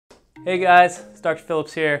Hey guys, it's Dr.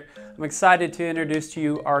 Phillips here. I'm excited to introduce to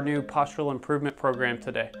you our new postural improvement program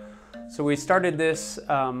today. So we started this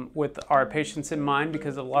with our patients in mind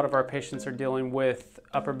because a lot of our patients are dealing with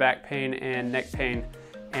upper back pain and neck pain,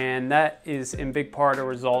 and that is in big part a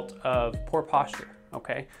result of poor posture,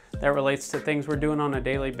 okay? That relates to things we're doing on a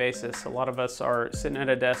daily basis. A lot of us are sitting at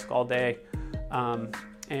a desk all day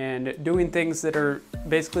and doing things that are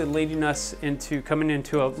basically leading us into coming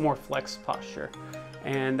into a more flexed posture.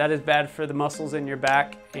 And that is bad for the muscles in your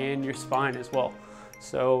back and your spine as well.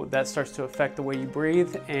 So that starts to affect the way you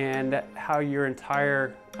breathe and how your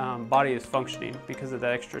entire body is functioning because of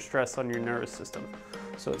that extra stress on your nervous system.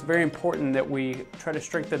 So it's very important that we try to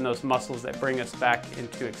strengthen those muscles that bring us back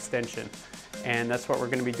into extension. And that's what we're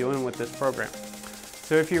going to be doing with this program.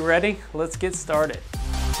 So if you're ready, let's get started.